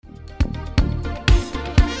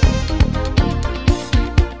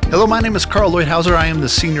Hello, my name is Carl Lloyd-Hauser. I am the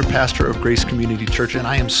senior pastor of Grace Community Church, and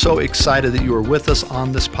I am so excited that you are with us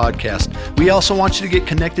on this podcast. We also want you to get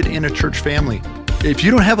connected in a church family. If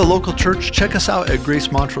you don't have a local church, check us out at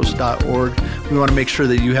gracemontrose.org. We want to make sure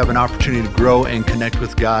that you have an opportunity to grow and connect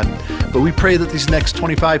with God. But we pray that these next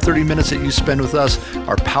 25, 30 minutes that you spend with us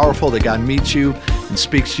are powerful, that God meets you and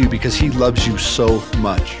speaks to you because He loves you so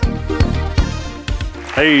much.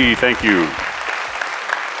 Hey, thank you.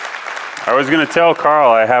 I was going to tell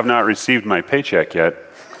Carl I have not received my paycheck yet.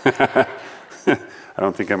 I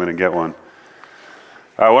don't think I'm going to get one.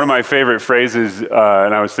 One of my favorite phrases, and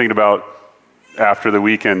I was thinking about after the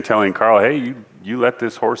weekend telling Carl, hey, you let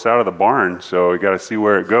this horse out of the barn, so we got to see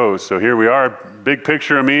where it goes. So here we are, big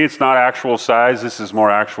picture of me. It's not actual size. This is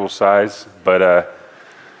more actual size. But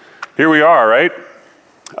here we are, right?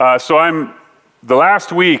 So I'm the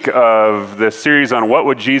last week of the series on what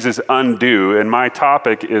would Jesus undo, and my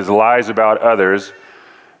topic is lies about others.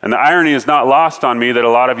 And the irony is not lost on me that a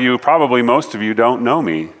lot of you, probably most of you, don't know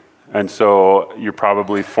me. And so you're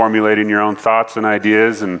probably formulating your own thoughts and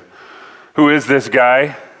ideas. And who is this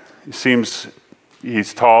guy?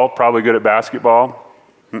 He's tall, probably good at basketball.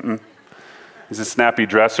 He's a snappy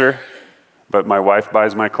dresser, but my wife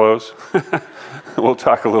buys my clothes. We'll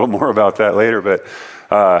talk a little more about that later, but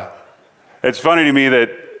it's funny to me that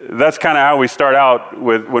that's kind of how we start out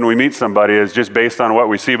with when we meet somebody, is just based on what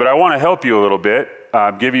we see. But I want to help you a little bit,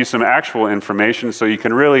 give you some actual information so you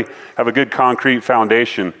can really have a good concrete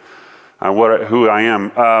foundation on who I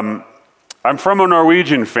am. I'm from a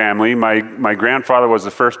Norwegian family. My grandfather was the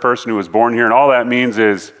first person who was born here, and all that means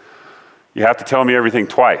is you have to tell me everything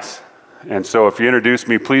twice. And so if you introduce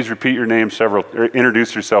me, please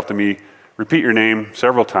introduce yourself to me, repeat your name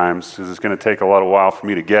several times, because it's going to take a while for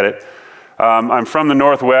me to get it. I'm from the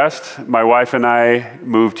Northwest. My wife and I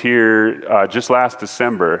moved here just last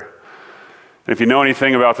December. If you know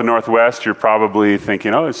anything about the Northwest, you're probably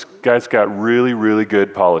thinking, oh, this guy's got really, really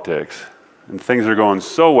good politics. And things are going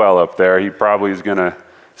so well up there, he probably is going to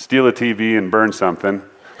steal a TV and burn something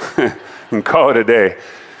and call it a day.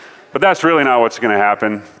 But that's really not what's going to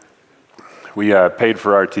happen. We paid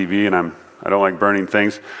for our TV, and I don't like burning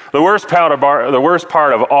things. The worst part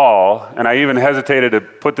of all, and I even hesitated to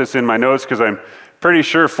put this in my notes because I'm pretty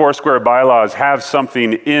sure Foursquare bylaws have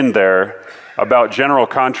something in there about general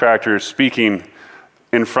contractors speaking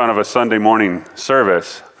in front of a Sunday morning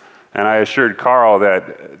service. And I assured Carl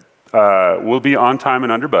that we'll be on time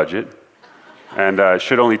and under budget, and it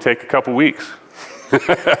should only take a couple weeks.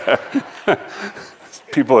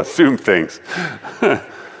 People assume things.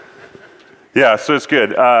 Yeah, so it's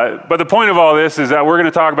good. But the point of all this is that we're going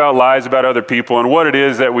to talk about lies about other people and what it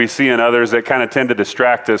is that we see in others that kind of tend to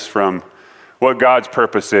distract us from what God's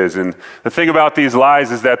purpose is. And the thing about these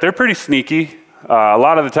lies is that they're pretty sneaky. A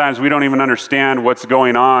lot of the times we don't even understand what's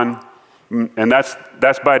going on, and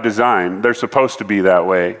that's by design. They're supposed to be that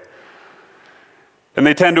way. And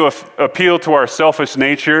they tend to appeal to our selfish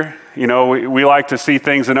nature. You know, we like to see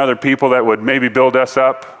things in other people that would maybe build us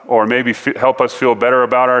up or maybe help us feel better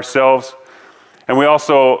about ourselves. And we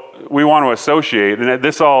want to associate, and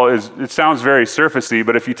it sounds very surfacey,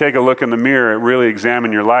 but if you take a look in the mirror and really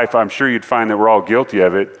examine your life, I'm sure you'd find that we're all guilty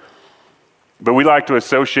of it. But we like to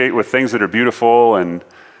associate with things that are beautiful and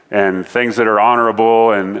things that are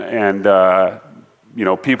honorable and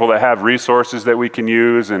people that have resources that we can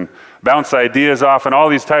use and bounce ideas off and all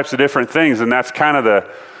these types of different things. And that's kind of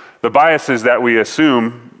the biases that we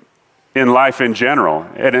assume in life in general.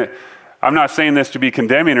 And I'm not saying this to be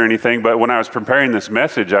condemning or anything, but when I was preparing this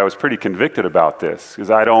message, I was pretty convicted about this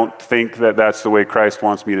because I don't think that that's the way Christ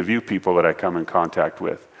wants me to view people that I come in contact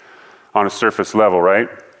with on a surface level, right?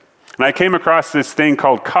 And I came across this thing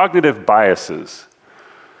called cognitive biases.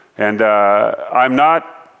 And I'm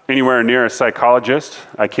not anywhere near a psychologist.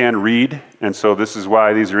 I can read, and so this is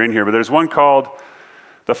why these are in here. But there's one called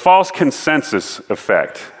the false consensus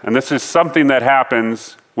effect. And this is something that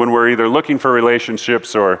happens when we're either looking for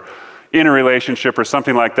relationships or in a relationship or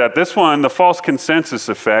something like that. This one, the false consensus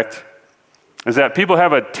effect, is that people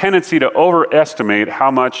have a tendency to overestimate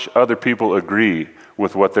how much other people agree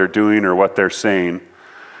with what they're doing or what they're saying,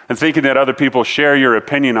 and thinking that other people share your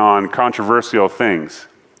opinion on controversial things.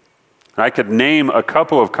 I could name a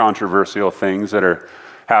couple of controversial things that are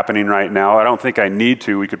happening right now. I don't think I need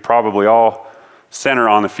to. We could probably all center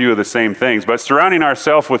on a few of the same things. But surrounding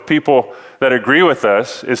ourselves with people that agree with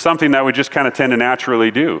us is something that we just kind of tend to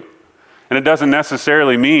naturally do. And it doesn't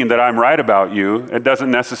necessarily mean that I'm right about you. It doesn't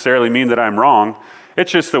necessarily mean that I'm wrong. It's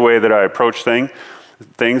just the way that I approach things.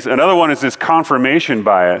 Another one is this confirmation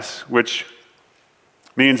bias, which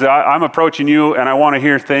means I'm approaching you and I want to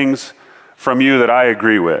hear things from you that I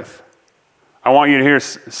agree with. I want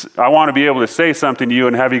to be able to say something to you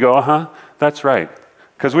and have you go, that's right.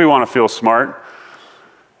 Because we want to feel smart.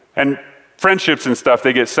 And friendships and stuff,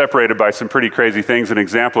 they get separated by some pretty crazy things. An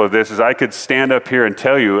example of this is I could stand up here and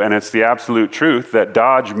tell you, and it's the absolute truth, that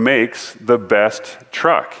Dodge makes the best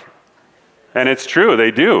truck. And it's true,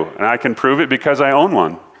 they do. And I can prove it because I own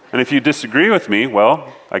one. And if you disagree with me,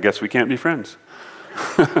 well, I guess we can't be friends.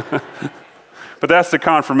 But that's the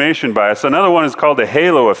confirmation bias. Another one is called the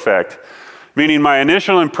halo effect, meaning my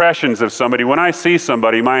initial impressions of somebody, when I see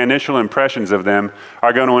somebody, my initial impressions of them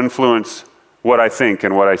are going to influence what I think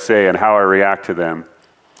and what I say and how I react to them.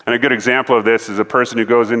 And a good example of this is a person who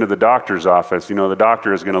goes into the doctor's office. The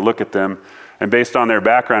doctor is going to look at them, and based on their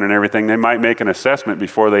background and everything, they might make an assessment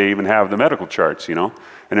before they even have the medical charts, And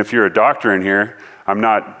if you're a doctor in here, I'm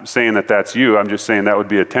not saying that that's you. I'm just saying that would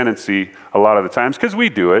be a tendency a lot of the times, because we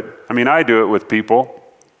do it. I do it with people.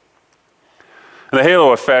 And the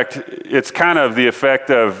halo effect, it's kind of the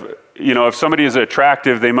effect of, if somebody is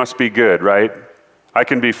attractive, they must be good, right? I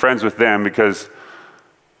can be friends with them because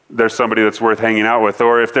they're somebody that's worth hanging out with.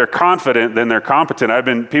 Or if they're confident, then they're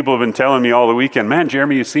competent. People have been telling me all the weekend, man,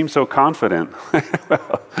 Jeremy, you seem so confident.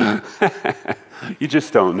 Well, you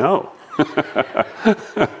just don't know.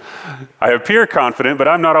 I appear confident, but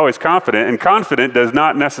I'm not always confident. And confident does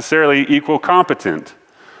not necessarily equal competent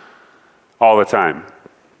all the time.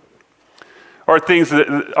 Or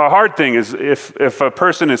a hard thing is if a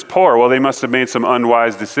person is poor, well, they must have made some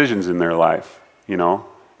unwise decisions in their life.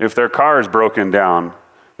 If their car is broken down,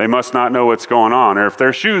 they must not know what's going on. Or if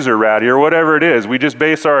their shoes are ratty or whatever it is, we just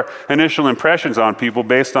base our initial impressions on people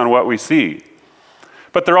based on what we see.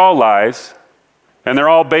 But they're all lies, and they're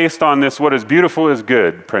all based on this what is beautiful is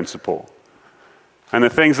good principle. And the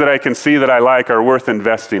things that I can see that I like are worth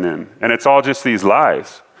investing in. And it's all just these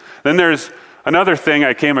lies. Then there's another thing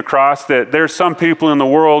I came across, that there's some people in the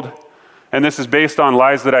world, and this is based on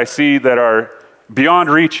lies that I see that are beyond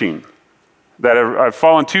reaching, that I've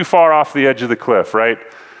fallen too far off the edge of the cliff, right?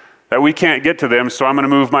 That we can't get to them, so I'm going to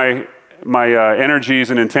move my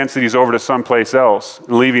energies and intensities over to someplace else,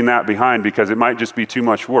 leaving that behind because it might just be too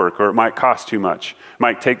much work, or it might cost too much, it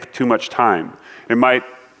might take too much time, it might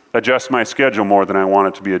adjust my schedule more than I want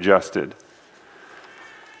it to be adjusted.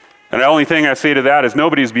 And the only thing I say to that is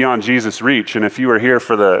nobody's beyond Jesus' reach. And if you were here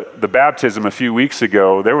for the baptism a few weeks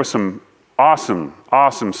ago, there were some awesome,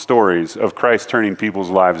 awesome stories of Christ turning people's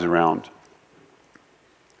lives around.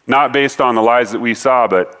 Not based on the lies that we saw,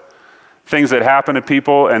 but things that happened to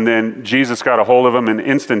people, and then Jesus got a hold of them, and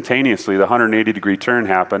instantaneously the 180-degree turn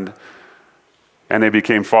happened, and they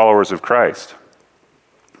became followers of Christ.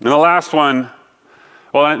 And the last one,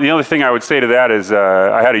 well, the only thing I would say to that is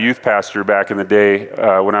I had a youth pastor back in the day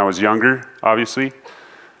when I was younger, obviously,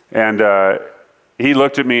 and he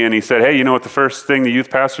looked at me and he said, hey, what the first thing the youth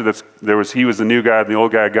pastor he was the new guy and the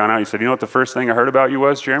old guy had gone out. He said, what the first thing I heard about you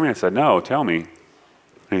was, Jeremy? I said, no, tell me.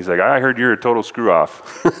 And he's like, I heard you're a total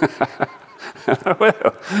screw-off.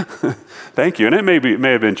 Well, thank you. And it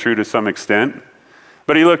may have been true to some extent.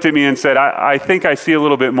 But he looked at me and said, I think I see a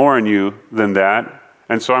little bit more in you than that.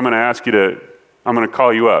 And so I'm going to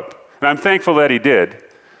call you up. And I'm thankful that he did,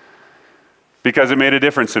 because it made a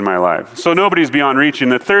difference in my life. So nobody's beyond reaching.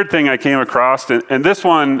 The third thing I came across, and this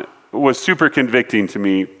one was super convicting to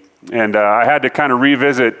me, and I had to kind of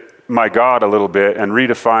revisit my God a little bit and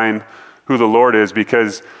redefine who the Lord is,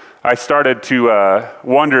 because I started to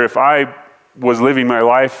wonder if I was living my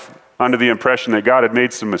life under the impression that God had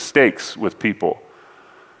made some mistakes with people.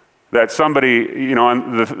 That somebody,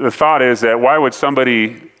 and the thought is that why would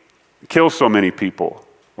somebody kill so many people?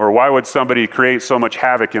 Or why would somebody create so much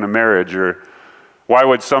havoc in a marriage? Or why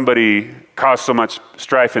would somebody cause so much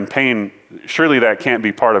strife and pain? Surely that can't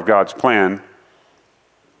be part of God's plan.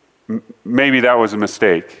 Maybe that was a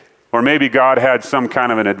mistake. Or maybe God had some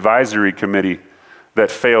kind of an advisory committee that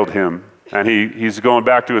failed him. And he's going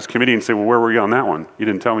back to his committee and say, well, where were you on that one? You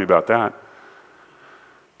didn't tell me about that.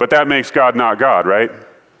 But that makes God not God, right?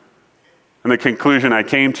 And the conclusion I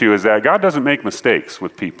came to is that God doesn't make mistakes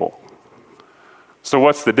with people. So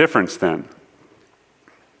what's the difference then?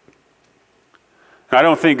 I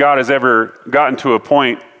don't think God has ever gotten to a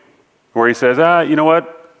point where he says, you know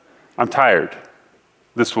what? I'm tired.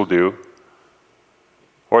 This will do.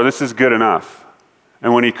 Or this is good enough.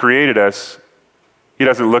 And when he created us, he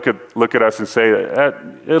doesn't look at us and say,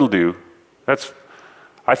 it'll do.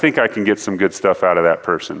 I think I can get some good stuff out of that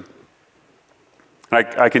person.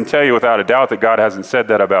 I can tell you without a doubt that God hasn't said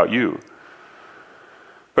that about you.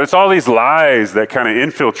 But it's all these lies that kind of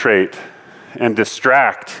infiltrate and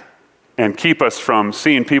distract and keep us from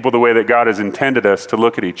seeing people the way that God has intended us to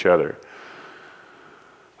look at each other.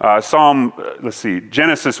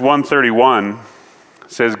 Genesis 1:31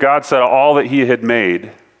 says, God saw all that he had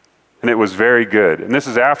made, and it was very good. And this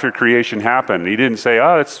is after creation happened. He didn't say,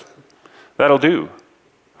 that'll do.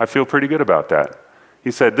 I feel pretty good about that. He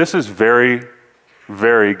said, this is very,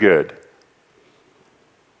 very good.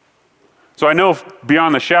 So I know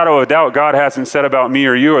beyond the shadow of a doubt, God hasn't said about me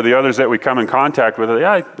or you or the others that we come in contact with,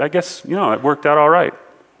 I guess, it worked out all right.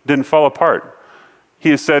 Didn't fall apart. He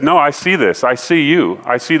has said, no, I see this. I see you.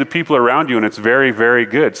 I see the people around you, and it's very, very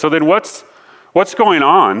good. So then what's going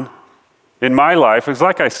on in my life? Because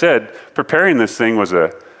like I said, preparing this thing was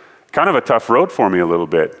a kind of a tough road for me a little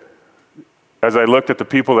bit. As I looked at the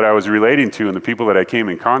people that I was relating to and the people that I came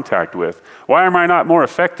in contact with, why am I not more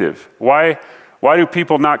effective? Why do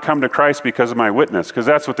people not come to Christ because of my witness? Because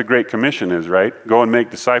that's what the Great Commission is, right? Go and make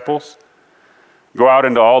disciples. Go out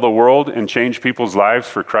into all the world and change people's lives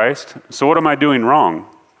for Christ. So what am I doing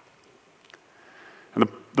wrong? And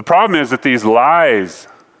the problem is that these lies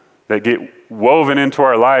that get woven into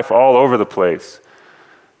our life all over the place,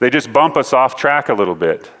 they just bump us off track a little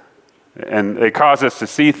bit. And they cause us to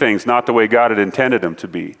see things not the way God had intended them to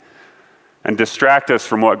be, and distract us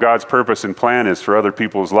from what God's purpose and plan is for other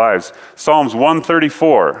people's lives. Psalms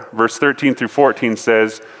 134, verse 13 through 14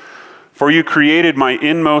 says, "For you created my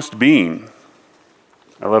inmost being."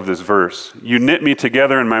 I love this verse. "You knit me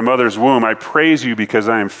together in my mother's womb. I praise you because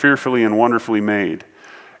I am fearfully and wonderfully made.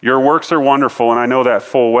 Your works are wonderful, and I know that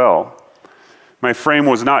full well. My frame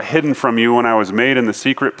was not hidden from you when I was made in the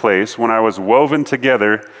secret place, when I was woven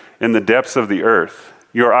together in the depths of the earth.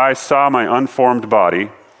 Your eyes saw my unformed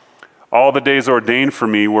body. All the days ordained for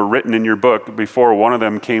me were written in your book before one of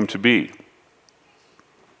them came to be."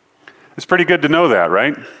 It's pretty good to know that,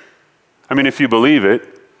 right? I mean, if you believe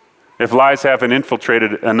it, if lies haven't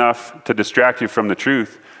infiltrated enough to distract you from the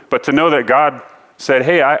truth, but to know that God said,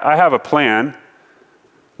 hey, I have a plan,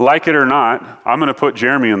 like it or not, I'm going to put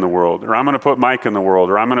Jeremy in the world, or I'm going to put Mike in the world,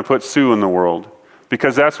 or I'm going to put Sue in the world,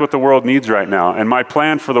 because that's what the world needs right now, and my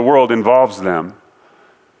plan for the world involves them.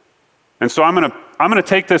 And so I'm going to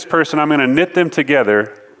take this person, I'm going to knit them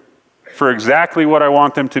together for exactly what I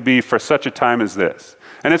want them to be for such a time as this.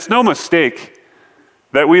 And it's no mistake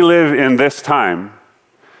that we live in this time.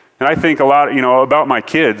 And I think a lot, about my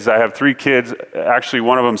kids. I have 3 kids. Actually,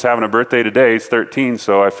 one of them's having a birthday today. He's 13,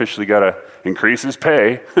 so I officially got to increase his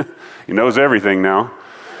pay. He knows everything now.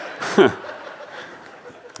 I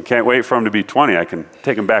can't wait for him to be 20. I can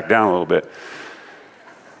take him back down a little bit.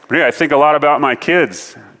 But yeah, I think a lot about my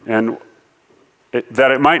kids, and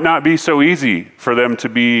that it might not be so easy for them to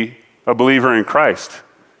be a believer in Christ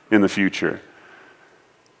in the future.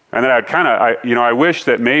 And then I wish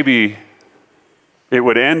that maybe it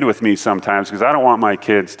would end with me sometimes, because I don't want my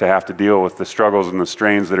kids to have to deal with the struggles and the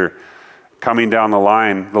strains that are coming down the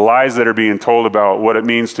line, the lies that are being told about what it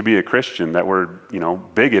means to be a Christian, that we're,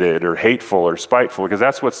 bigoted or hateful or spiteful, because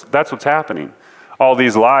that's what's happening. All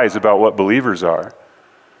these lies about what believers are.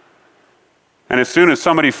 And as soon as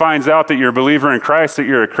somebody finds out that you're a believer in Christ, that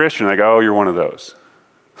you're a Christian, they go, oh, you're one of those.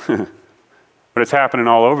 But it's happening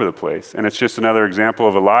all over the place. And it's just another example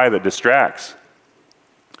of a lie that distracts.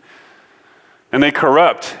 And they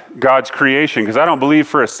corrupt God's creation, because I don't believe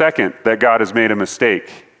for a second that God has made a mistake.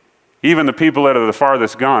 Even the people that are the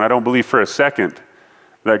farthest gone, I don't believe for a second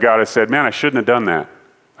that God has said, man, I shouldn't have done that.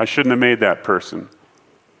 I shouldn't have made that person.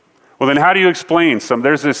 Well, then how do you explain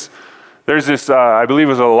there's this, I believe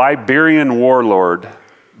it was a Liberian warlord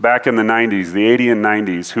back in the 90s, the 80s and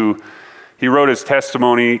 90s, who he wrote his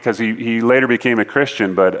testimony because he later became a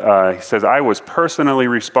Christian, but he says, I was personally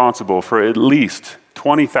responsible for at least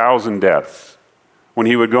 20,000 deaths. When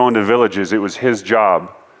he would go into villages, it was his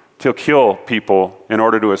job to kill people in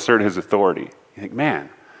order to assert his authority. You think, man,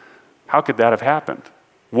 how could that have happened?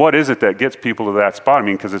 What is it that gets people to that spot? I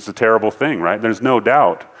mean, because it's a terrible thing, right? There's no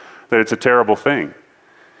doubt that it's a terrible thing.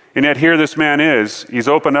 And yet here this man is, he's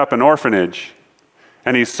opened up an orphanage,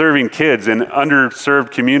 and he's serving kids in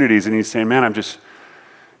underserved communities, and he's saying, man,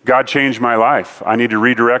 God changed my life. I need to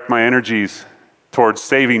redirect my energies towards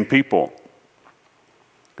saving people.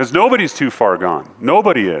 Because nobody's too far gone.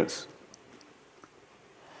 Nobody is.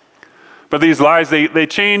 But these lies, they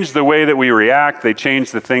change the way that we react. They change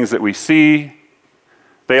the things that we see.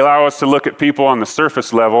 They allow us to look at people on the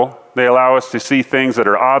surface level. They allow us to see things that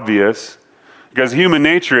are obvious. Because human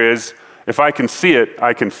nature is, if I can see it,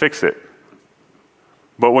 I can fix it.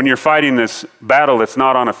 But when you're fighting this battle that's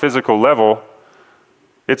not on a physical level,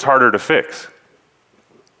 it's harder to fix.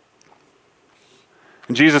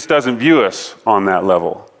 And Jesus doesn't view us on that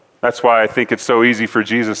level. That's why I think it's so easy for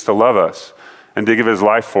Jesus to love us and to give his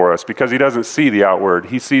life for us, because he doesn't see the outward.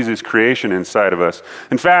 He sees his creation inside of us.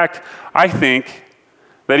 In fact, I think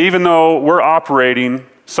That even though we're operating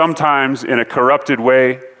sometimes in a corrupted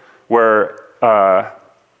way where,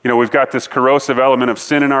 we've got this corrosive element of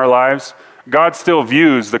sin in our lives, God still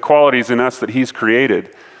views the qualities in us that he's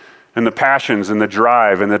created and the passions and the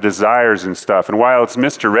drive and the desires and stuff. And while it's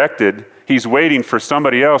misdirected, he's waiting for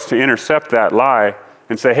somebody else to intercept that lie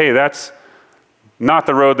and say, hey, that's not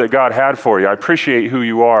the road that God had for you. I appreciate who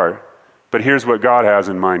you are, but here's what God has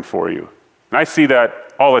in mind for you. And I see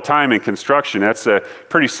that all the time in construction. That's a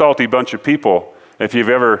pretty salty bunch of people. If you've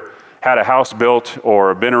ever had a house built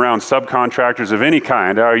or been around subcontractors of any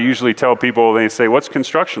kind, I usually tell people, they say, what's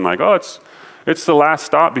construction like? Oh, it's the last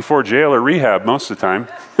stop before jail or rehab most of the time.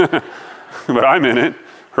 But I'm in it,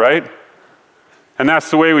 right? And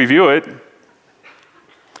that's the way we view it.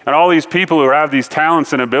 And all these people who have these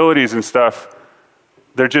talents and abilities and stuff,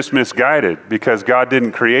 they're just misguided because God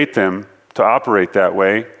didn't create them to operate that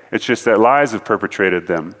way. It's just that lies have perpetrated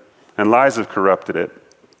them and lies have corrupted it.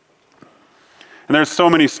 And there's so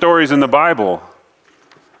many stories in the Bible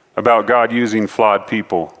about God using flawed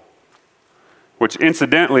people, which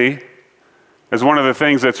incidentally is one of the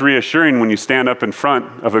things that's reassuring when you stand up in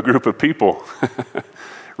front of a group of people,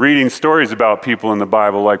 reading stories about people in the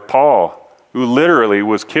Bible like Paul, who literally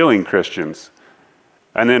was killing Christians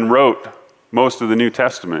and then wrote most of the New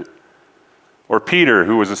Testament. Or Peter,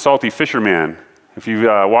 who was a salty fisherman. If you've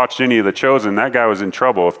watched any of The Chosen, that guy was in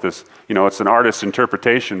trouble. If this, it's an artist's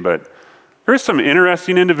interpretation, but there's some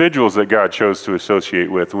interesting individuals that God chose to associate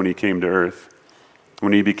with when he came to earth,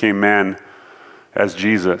 when he became man as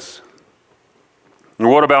Jesus. And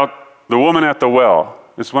what about the woman at the well?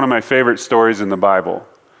 It's one of my favorite stories in the Bible.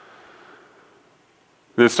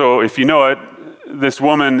 So if you know it, this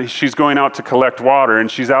woman, she's going out to collect water, and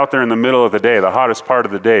she's out there in the middle of the day, the hottest part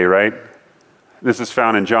of the day, right? This is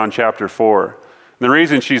found in John chapter 4. And the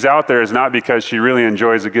reason she's out there is not because she really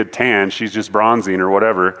enjoys a good tan, she's just bronzing or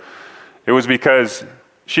whatever. It was because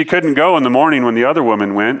she couldn't go in the morning when the other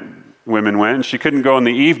women went, and she couldn't go in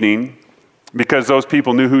the evening because those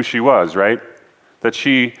people knew who she was, right? That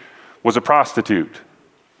she was a prostitute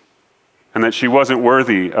and that she wasn't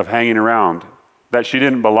worthy of hanging around, that she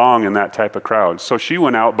didn't belong in that type of crowd. So she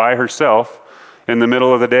went out by herself in the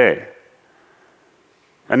middle of the day.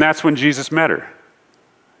 And that's when Jesus met her.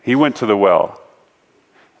 He went to the well,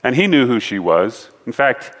 and he knew who she was. In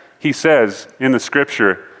fact, he says in the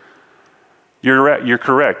scripture, you're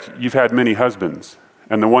correct, you've had many husbands,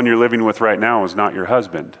 and the one you're living with right now is not your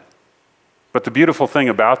husband. But the beautiful thing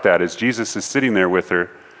about that is Jesus is sitting there with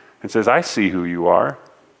her and says, I see who you are,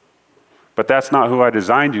 but that's not who I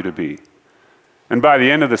designed you to be. And by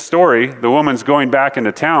the end of the story, the woman's going back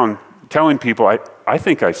into town telling people, I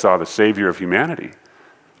think I saw the Savior of humanity.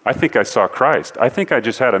 I think I saw Christ. I think I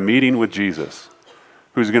just had a meeting with Jesus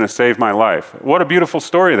who's going to save my life. What a beautiful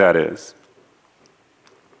story that is.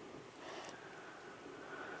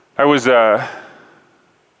 I was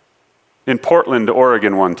in Portland,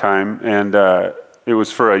 Oregon one time, and it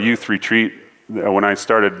was for a youth retreat. When I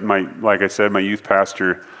started, like I said, my youth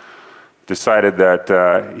pastor decided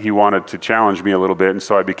that he wanted to challenge me a little bit, and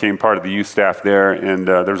so I became part of the youth staff there. And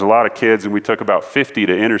there was a lot of kids, and we took about 50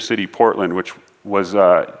 to inner city Portland, which was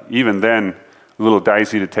even then a little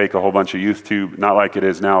dicey to take a whole bunch of youth to, not like it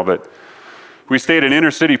is now, but we stayed in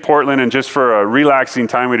inner city Portland, and just for a relaxing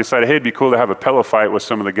time, we decided, hey, it'd be cool to have a pillow fight with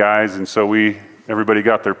some of the guys, and so everybody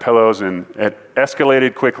got their pillows, and it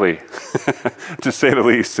escalated quickly, to say the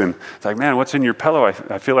least. And it's like, man, what's in your pillow?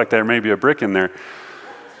 I feel like there may be a brick in there.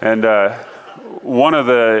 And one of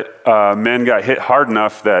the men got hit hard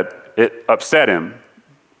enough that it upset him.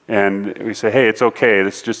 And we said, hey, it's okay,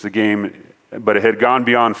 this is just a game. But it had gone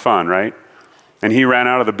beyond fun, right? And he ran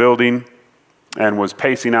out of the building and was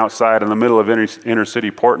pacing outside in the middle of inner city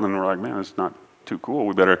Portland. And we're like, man, that's not too cool.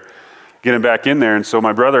 We better get him back in there. And so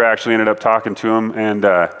my brother actually ended up talking to him.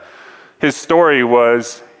 And his story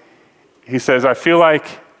was, he says, I feel like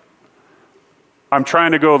I'm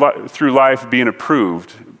trying to go through life being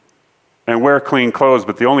approved and wear clean clothes,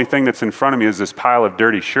 but the only thing that's in front of me is this pile of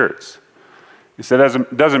dirty shirts. He said,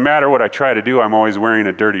 it doesn't matter what I try to do, I'm always wearing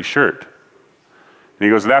a dirty shirt. And he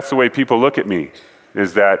goes, that's the way people look at me,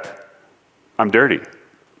 is that I'm dirty.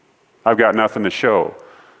 I've got nothing to show.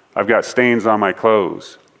 I've got stains on my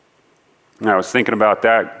clothes. And I was thinking about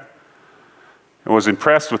that and was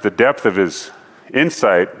impressed with the depth of his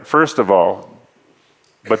insight, first of all,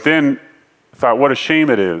 but then thought what a shame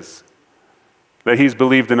it is that he's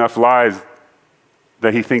believed enough lies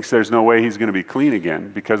that he thinks there's no way he's going to be clean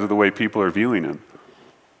again because of the way people are viewing him.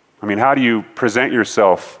 I mean, how do you present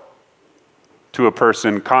yourself to a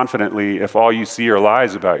person confidently if all you see are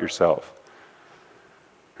lies about yourself?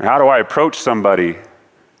 And how do I approach somebody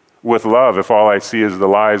with love if all I see is the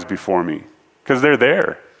lies before me? Because they're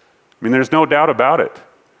there. I mean, there's no doubt about it.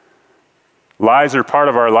 Lies are part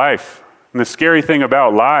of our life. And the scary thing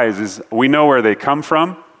about lies is we know where they come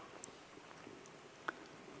from.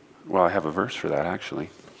 Well, I have a verse for that, actually.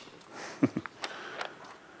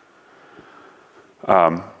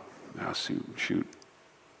 Shoot.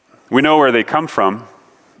 We know where they come from,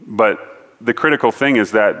 but the critical thing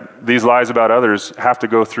is that these lies about others have to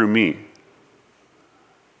go through me.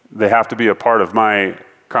 They have to be a part of my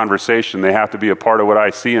conversation. They have to be a part of what I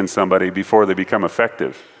see in somebody before they become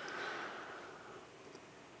effective.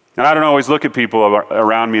 And I don't always look at people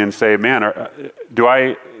around me and say, man, do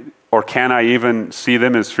I or can I even see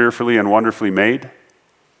them as fearfully and wonderfully made?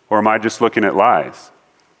 Or am I just looking at lies?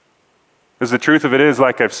 Because the truth of it is,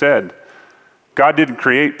 like I've said, God didn't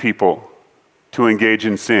create people to engage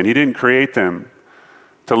in sin. He didn't create them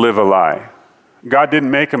to live a lie. God didn't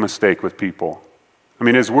make a mistake with people. I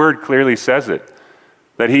mean, His Word clearly says it,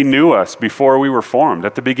 that He knew us before we were formed.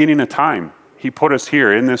 At the beginning of time, He put us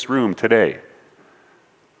here in this room today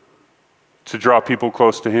to draw people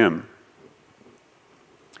close to Him.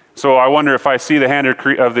 So I wonder if I see the hand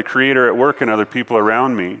of the Creator at work in other people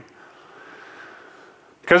around me,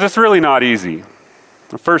 because it's really not easy.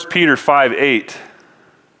 1 Peter 5:8,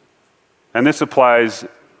 and this applies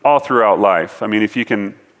all throughout life. I mean, if you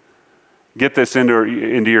can get this into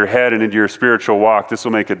your head and into your spiritual walk, this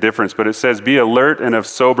will make a difference. But it says, be alert and of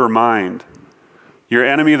sober mind. Your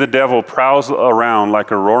enemy, the devil, prowls around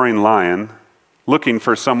like a roaring lion, looking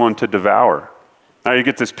for someone to devour. Now you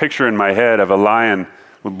get this picture in my head of a lion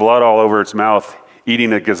with blood all over its mouth,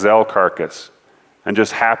 eating a gazelle carcass, and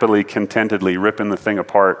just happily, contentedly ripping the thing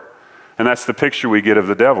apart. And that's the picture we get of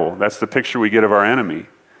the devil. That's the picture we get of our enemy,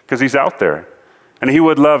 because he's out there. And he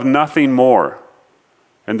would love nothing more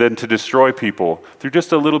and then to destroy people through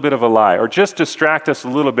just a little bit of a lie, or just distract us a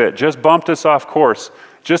little bit, just bumped us off course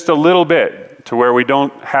just a little bit to where we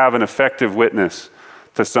don't have an effective witness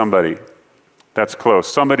to somebody that's close,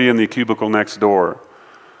 somebody in the cubicle next door,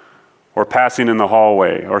 or passing in the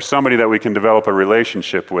hallway, or somebody that we can develop a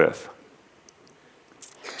relationship with.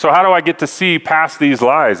 So how do I get to see past these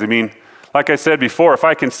lies? I mean, like I said before, if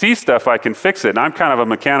I can see stuff, I can fix it. And I'm kind of a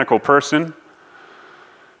mechanical person.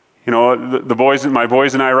 You know, my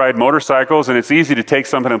boys and I ride motorcycles, and it's easy to take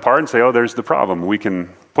something apart and say, oh, there's the problem. We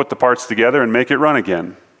can put the parts together and make it run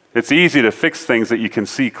again. It's easy to fix things that you can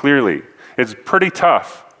see clearly. It's pretty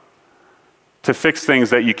tough to fix things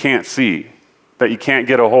that you can't see, that you can't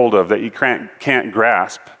get a hold of, that you can't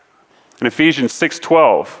grasp. In Ephesians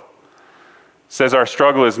 6:12, says our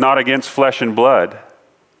struggle is not against flesh and blood,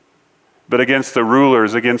 but against the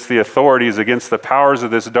rulers, against the authorities, against the powers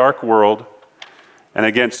of this dark world, and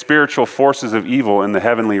against spiritual forces of evil in the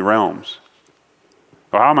heavenly realms.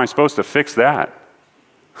 Well, how am I supposed to fix that?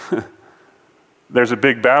 There's a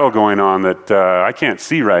big battle going on that I can't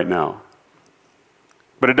see right now.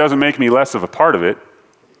 But it doesn't make me less of a part of it.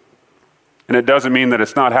 And it doesn't mean that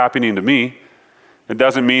it's not happening to me. It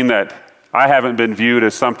doesn't mean that I haven't been viewed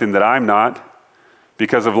as something that I'm not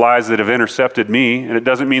because of lies that have intercepted me. And it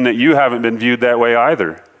doesn't mean that you haven't been viewed that way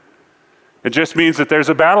either. It just means that there's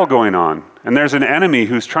a battle going on. And there's an enemy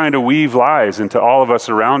who's trying to weave lies into all of us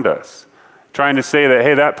around us. Trying to say that,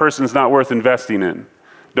 hey, that person's not worth investing in.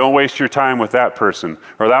 Don't waste your time with that person.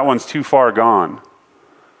 Or that one's too far gone.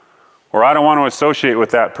 Or I don't want to associate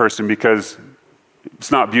with that person because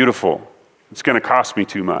it's not beautiful. It's going to cost me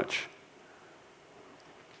too much.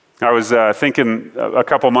 I was thinking a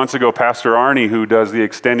couple months ago, Pastor Arnie, who does the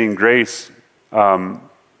Extending Grace,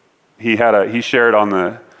 he shared on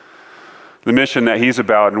the mission that he's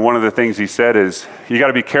about, and one of the things he said is, you got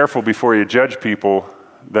to be careful before you judge people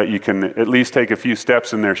that you can at least take a few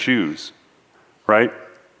steps in their shoes, right?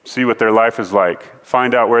 See what their life is like,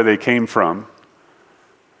 find out where they came from,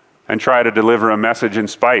 and try to deliver a message in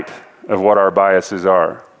spite of what our biases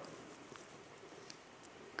are.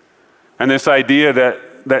 And this idea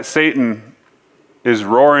that Satan is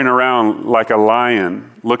roaring around like a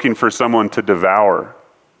lion, looking for someone to devour,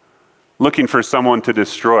 looking for someone to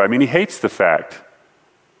destroy. I mean, he hates the fact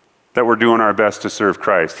that we're doing our best to serve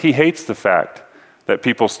Christ. He hates the fact that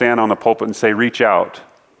people stand on the pulpit and say, reach out,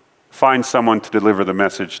 find someone to deliver the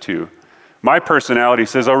message to. My personality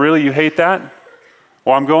says, oh, really? You hate that?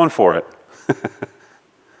 Well, I'm going for it.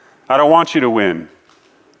 I don't want you to win.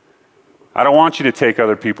 I don't want you to take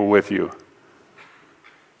other people with you.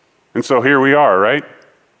 And so here we are, right?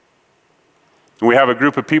 And we have a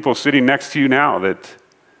group of people sitting next to you now that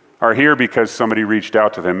are here because somebody reached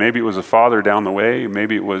out to them. Maybe it was a father down the way.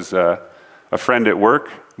 Maybe it was a friend at work.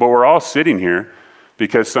 But we're all sitting here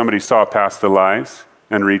because somebody saw past the lies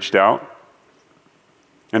and reached out.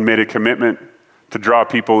 and made a commitment to draw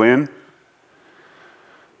people in.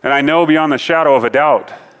 And I know beyond the shadow of a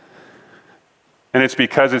doubt, and it's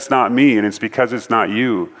because it's not me and it's because it's not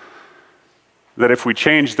you, that if we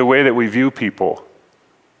change the way that we view people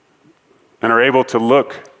and are able to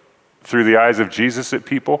look through the eyes of Jesus at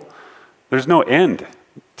people, there's no end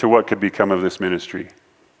to what could become of this ministry.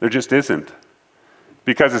 There just isn't.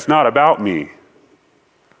 Because it's not about me.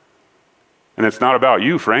 And it's not about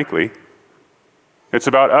you, frankly. It's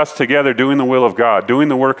about us together doing the will of God, doing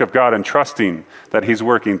the work of God, and trusting that He's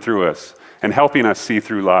working through us and helping us see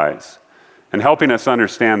through lies and helping us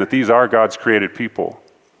understand that these are God's created people.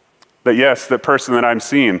 That yes, the person that I'm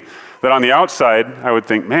seeing, that on the outside, I would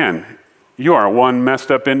think, man, you are one messed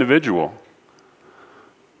up individual.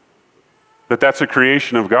 That's a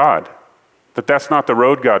creation of God. That's not the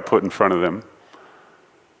road God put in front of them.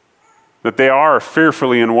 That they are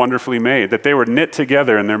fearfully and wonderfully made, that they were knit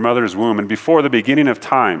together in their mother's womb, and before the beginning of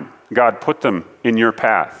time, God put them in your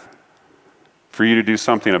path for you to do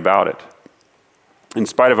something about it. In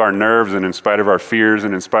spite of our nerves and in spite of our fears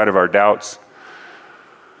and in spite of our doubts,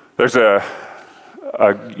 there's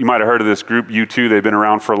you might have heard of this group, U2. They've been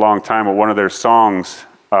around for a long time, but one of their songs,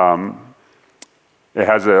 it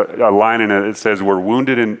has a line in it that says, we're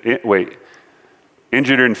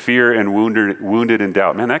injured in fear and wounded in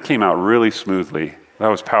doubt. Man, that came out really smoothly. That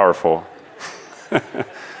was powerful.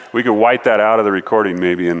 We could white that out of the recording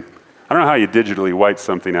maybe, and I don't know how you digitally white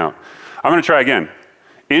something out. I'm going to try again.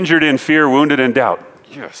 Injured in fear, wounded in doubt.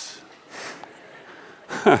 Yes.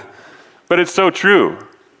 But it's so true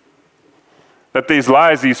that these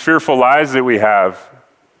lies, these fearful lies that we have,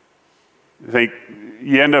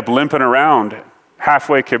 you end up limping around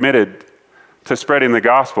halfway committed to spreading the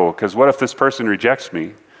gospel, because what if this person rejects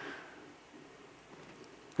me?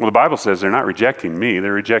 Well, the Bible says they're not rejecting me,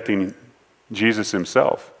 they're rejecting Jesus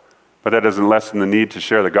himself. But that doesn't lessen the need to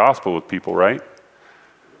share the gospel with people, right?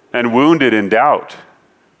 And wounded in doubt,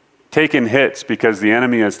 taking hits because the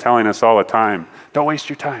enemy is telling us all the time, don't waste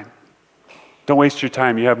your time. Don't waste your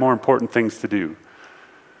time, you have more important things to do.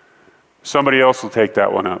 Somebody else will take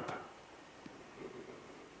that one up.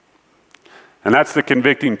 And that's the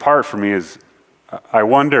convicting part for me is, I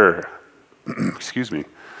wonder, excuse me,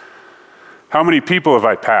 how many people have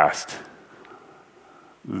I passed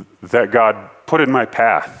that God put in my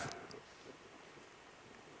path?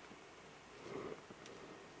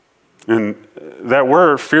 And that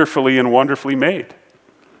were fearfully and wonderfully made.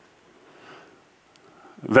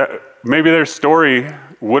 That maybe their story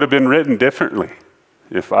would have been written differently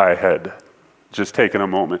if I had just taken a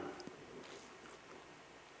moment.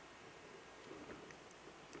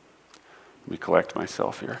 Let me collect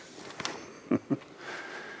myself here.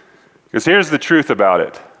 Because here's the truth about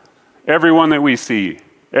it. Everyone that we see,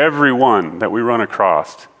 everyone that we run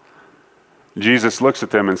across, Jesus looks at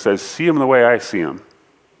them and says, see them the way I see them.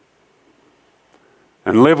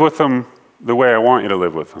 And live with them the way I want you to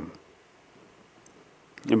live with them.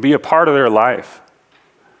 And be a part of their life.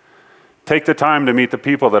 Take the time to meet the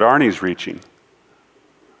people that Arnie's reaching,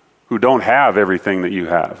 who don't have everything that you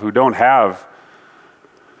have, who don't have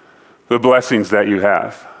the blessings that you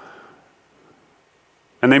have.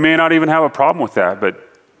 And they may not even have a problem with that,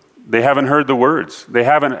 but they haven't heard the words.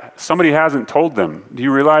 Somebody hasn't told them. Do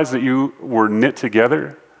you realize that you were knit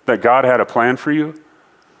together? That God had a plan for you?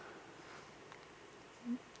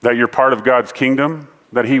 That you're part of God's kingdom?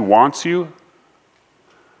 That He wants you?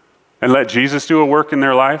 And let Jesus do a work in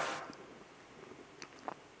their life?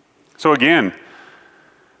 So again,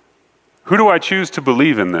 who do I choose to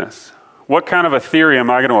believe in this? What kind of a theory am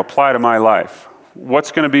I going to apply to my life?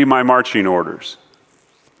 What's going to be my marching orders?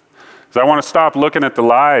 Because I want to stop looking at the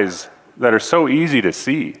lies that are so easy to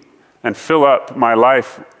see and fill up my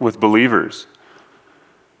life with believers.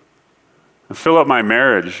 And fill up my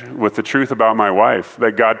marriage with the truth about my wife,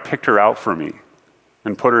 that God picked her out for me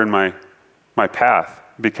and put her in my path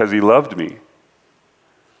because He loved me.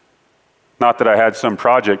 Not that I had some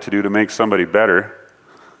project to do to make somebody better.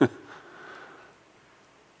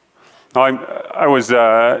 I was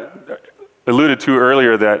alluded to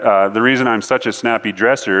earlier that the reason I'm such a snappy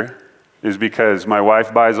dresser is because my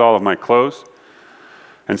wife buys all of my clothes.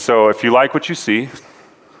 And so if you like what you see,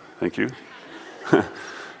 thank you.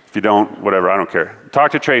 If you don't, whatever, I don't care.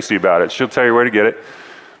 Talk to Tracy about it. She'll tell you where to get it.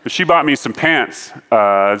 But she bought me some pants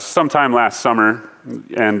sometime last summer,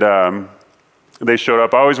 and they showed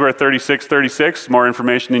up. I always wear 36, more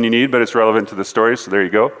information than you need, but it's relevant to the story, so there you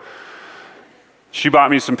go. She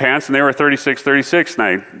bought me some pants, and they were 36, and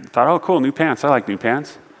I thought, oh, cool, new pants. I like new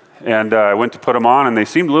pants. And I went to put them on, and they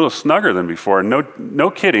seemed a little snugger than before.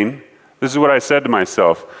 No kidding. This is what I said to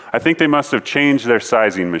myself. I think they must have changed their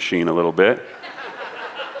sizing machine a little bit.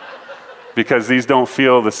 because these don't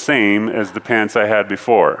feel the same as the pants I had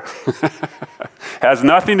before. Has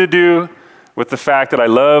nothing to do with the fact that I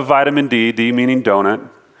love vitamin D, D meaning donut.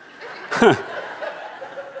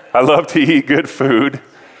 I love to eat good food.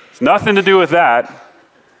 It's nothing to do with that.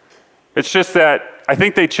 It's just that I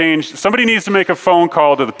think they changed. Somebody needs to make a phone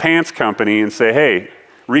call to the pants company and say, hey,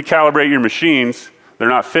 recalibrate your machines. They're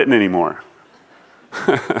not fitting anymore.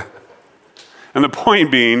 And the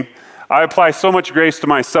point being, I apply so much grace to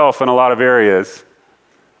myself in a lot of areas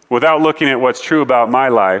without looking at what's true about my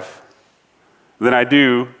life than I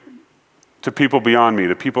do to people beyond me,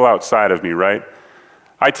 the people outside of me, right?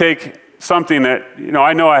 I take something that,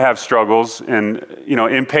 I know I have struggles and,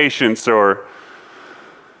 impatience or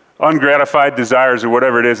ungratified desires or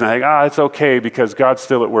whatever it is, and I think, it's okay because God's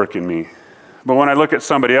still at work in me. But when I look at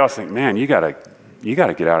somebody else, I think, man, you gotta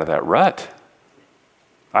get out of that rut.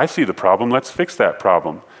 I see the problem, let's fix that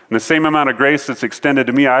problem. And the same amount of grace that's extended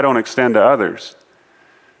to me, I don't extend to others.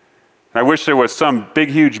 And I wish there was some big,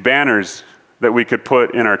 huge banners that we could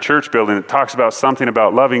put in our church building that talks about something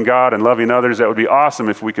about loving God and loving others. That would be awesome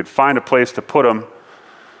if we could find a place to put them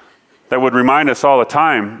that would remind us all the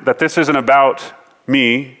time that this isn't about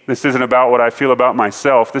me. This isn't about what I feel about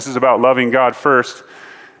myself. This is about loving God first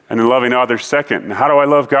and then loving others second. And how do I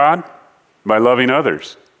love God? By loving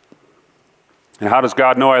others. And how does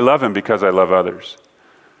God know I love him? Because I love others.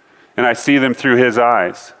 And I see them through his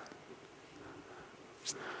eyes.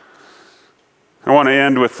 I want to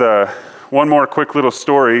end with one more quick little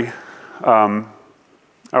story. I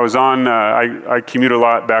commute a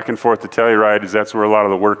lot back and forth to Telluride, as that's where a lot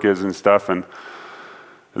of the work is and stuff. And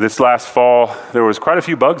this last fall, there was quite a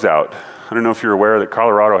few bugs out. I don't know if you're aware that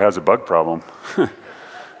Colorado has a bug problem.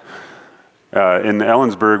 In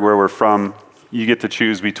Ellensburg, where we're from, you get to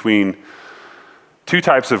choose between two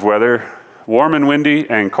types of weather, warm and windy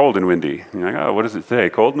and cold and windy. You're like, oh, what is it today?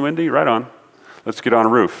 Cold and windy? Right on. Let's get on a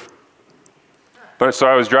roof. But so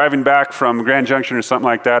I was driving back from Grand Junction or something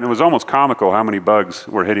like that, and it was almost comical how many bugs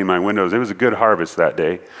were hitting my windows. It was a good harvest that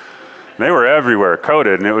day. They were everywhere,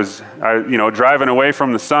 coated, and it was, driving away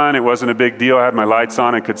from the sun, it wasn't a big deal. I had my lights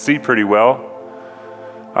on and could see pretty well.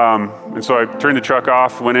 And so I turned the truck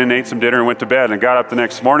off, went in, ate some dinner, and went to bed, and got up the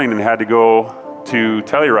next morning and had to go to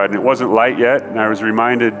Telluride, and it wasn't light yet, and I was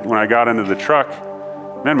reminded when I got into the truck,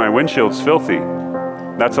 man, my windshield's filthy.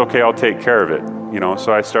 That's okay, I'll take care of it,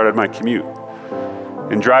 so I started my commute.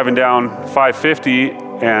 And driving down 550,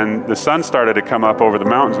 and the sun started to come up over the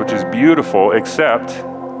mountains, which is beautiful, except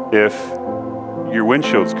if your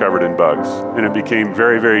windshield's covered in bugs. And it became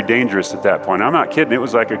very, very dangerous at that point. I'm not kidding, it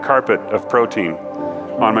was like a carpet of protein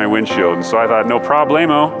on my windshield. And so I thought, no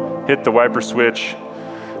problemo, hit the wiper switch.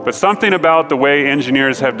 But something about the way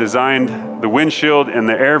engineers have designed the windshield and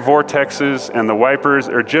the air vortexes and the wipers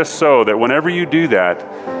are just so that whenever you do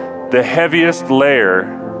that, the heaviest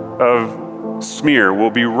layer of smear will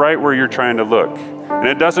be right where you're trying to look. And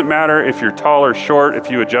it doesn't matter if you're tall or short,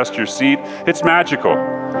 if you adjust your seat, it's magical.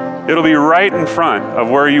 It'll be right in front of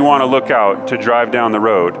where you want to look out to drive down the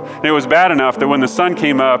road. And it was bad enough that when the sun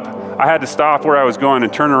came up, I had to stop where I was going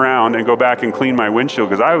and turn around and go back and clean my windshield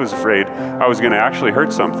because I was afraid I was going to actually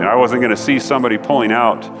hurt something. I wasn't going to see somebody pulling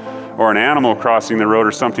out or an animal crossing the road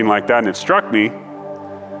or something like that. And it struck me,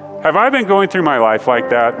 have I been going through my life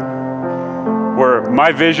like that? Where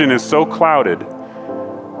my vision is so clouded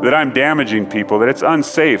that I'm damaging people, that it's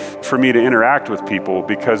unsafe for me to interact with people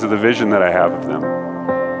because of the vision that I have of them.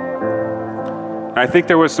 And I think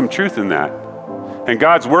there was some truth in that. And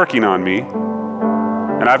God's working on me.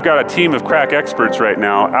 And I've got a team of crack experts right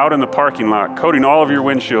now out in the parking lot coating all of your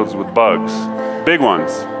windshields with bugs. Big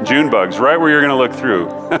ones, June bugs, right where you're going to look through.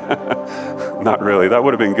 Not really, that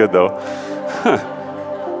would have been good though.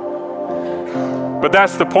 But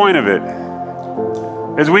that's the point of it.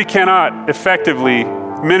 Is we cannot effectively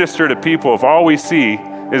minister to people if all we see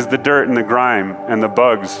is the dirt and the grime and the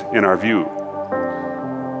bugs in our view.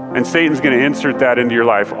 And Satan's going to insert that into your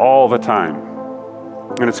life all the time.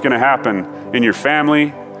 And it's going to happen in your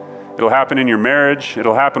family. It'll happen in your marriage.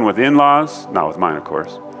 It'll happen with in-laws. Not with mine, of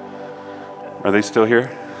course. Are they still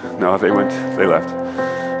here? No, they left.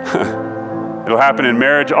 It'll happen in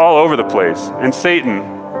marriage all over the place. And Satan,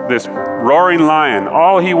 this roaring lion,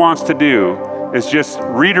 all he wants to do is just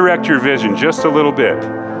redirect your vision just a little bit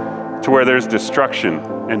to where there's destruction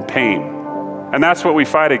and pain. And that's what we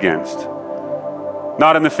fight against.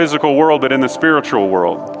 Not in the physical world, but in the spiritual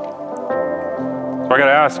world. So I got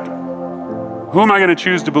to ask, who am I going to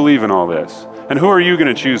choose to believe in all this? And who are you going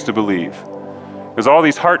to choose to believe? Because all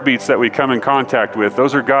these heartbeats that we come in contact with,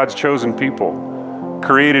 those are God's chosen people,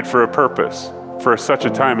 created for a purpose, for such a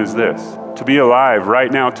time as this, to be alive right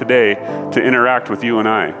now today, to interact with you and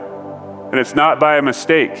I. And it's not by a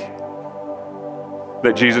mistake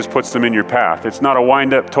that Jesus puts them in your path. It's not a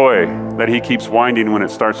wind-up toy that he keeps winding when it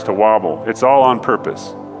starts to wobble. It's all on purpose.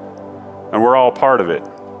 And we're all part of it.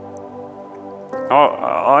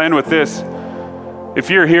 I'll end with this. If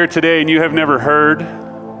you're here today and you have never heard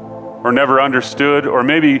or never understood, or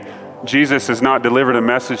maybe Jesus has not delivered a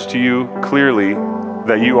message to you clearly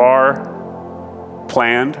that you are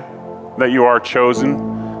planned, that you are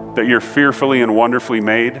chosen, that you're fearfully and wonderfully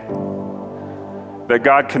made, that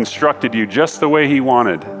God constructed you just the way he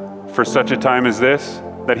wanted for such a time as this,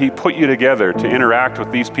 that he put you together to interact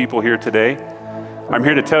with these people here today, I'm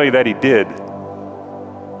here to tell you that he did,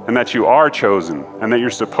 and that you are chosen, and that you're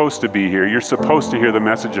supposed to be here. You're supposed to hear the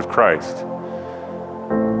message of Christ.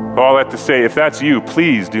 All that to say, if that's you,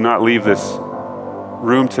 please do not leave this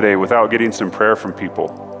room today without getting some prayer from people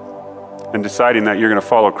and deciding that you're going to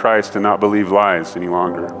follow Christ and not believe lies any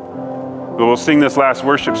longer. We'll sing this last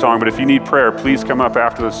worship song, but if you need prayer, please come up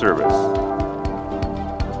after the service.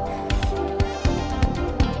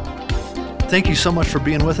 Thank you so much for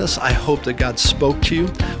being with us. I hope that God spoke to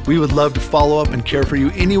you. We would love to follow up and care for you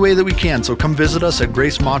any way that we can. So come visit us at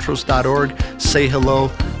gracemontrose.org. Say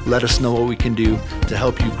hello. Let us know what we can do to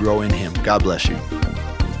help you grow in him. God bless you.